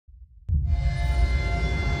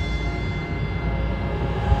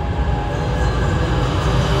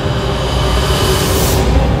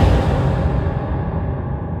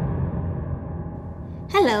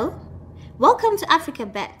Welcome to Africa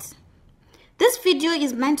Bet. This video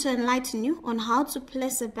is meant to enlighten you on how to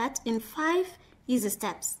place a bet in 5 easy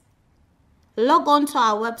steps. Log on to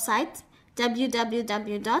our website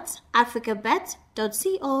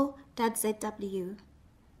www.africabet.co.zw.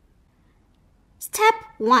 Step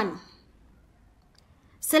 1.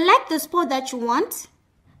 Select the sport that you want.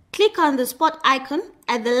 Click on the sport icon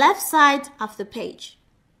at the left side of the page.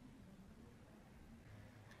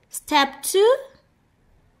 Step 2.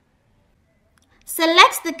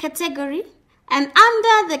 Select the category, and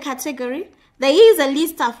under the category, there is a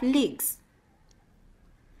list of leagues.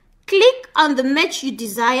 Click on the match you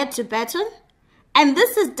desire to bet on, and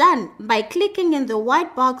this is done by clicking in the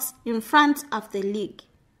white box in front of the league.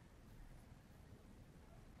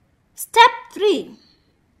 Step 3.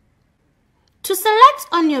 To select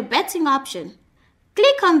on your betting option,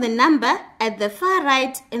 click on the number at the far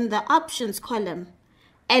right in the options column.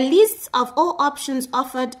 A list of all options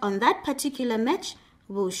offered on that particular match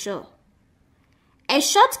will show. A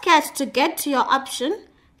shortcut to get to your option,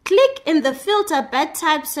 click in the filter bet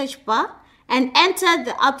type search bar and enter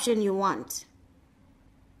the option you want.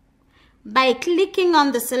 By clicking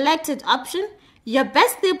on the selected option, your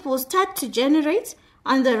bet slip will start to generate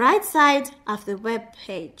on the right side of the web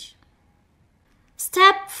page.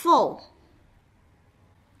 Step 4.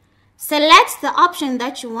 Select the option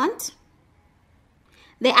that you want.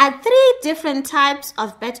 There are 3 different types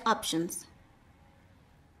of bet options.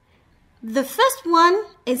 The first one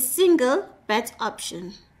is single bet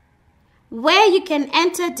option, where you can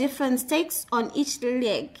enter different stakes on each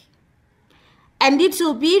leg, and it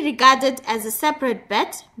will be regarded as a separate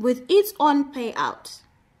bet with its own payout.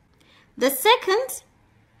 The second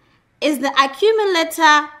is the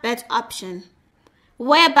accumulator bet option,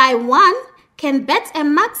 whereby one can bet a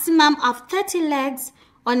maximum of 30 legs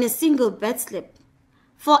on a single bet slip,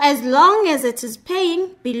 for as long as it is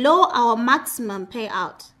paying below our maximum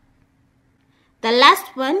payout. The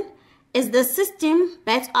last one is the system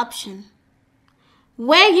bet option,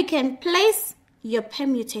 where you can place your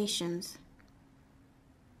permutations.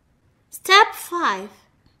 Step 5.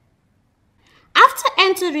 After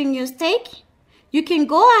entering your stake, you can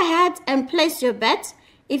go ahead and place your bet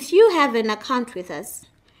if you have an account with us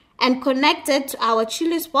and connected to our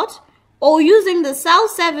Chile spot, or using the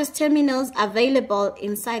self-service terminals available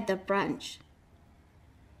inside the branch.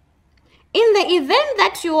 In the event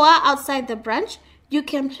that you are outside the branch, you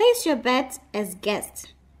can place your bet as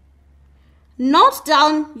guest. Note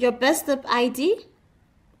down your bet slip ID.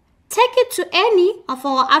 Take it to any of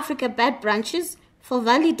our Africa Bet branches for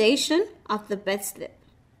validation of the bet slip.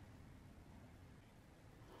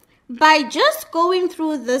 By just going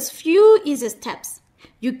through these few easy steps,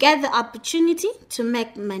 you get the opportunity to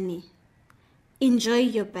make money. Enjoy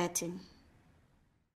your betting.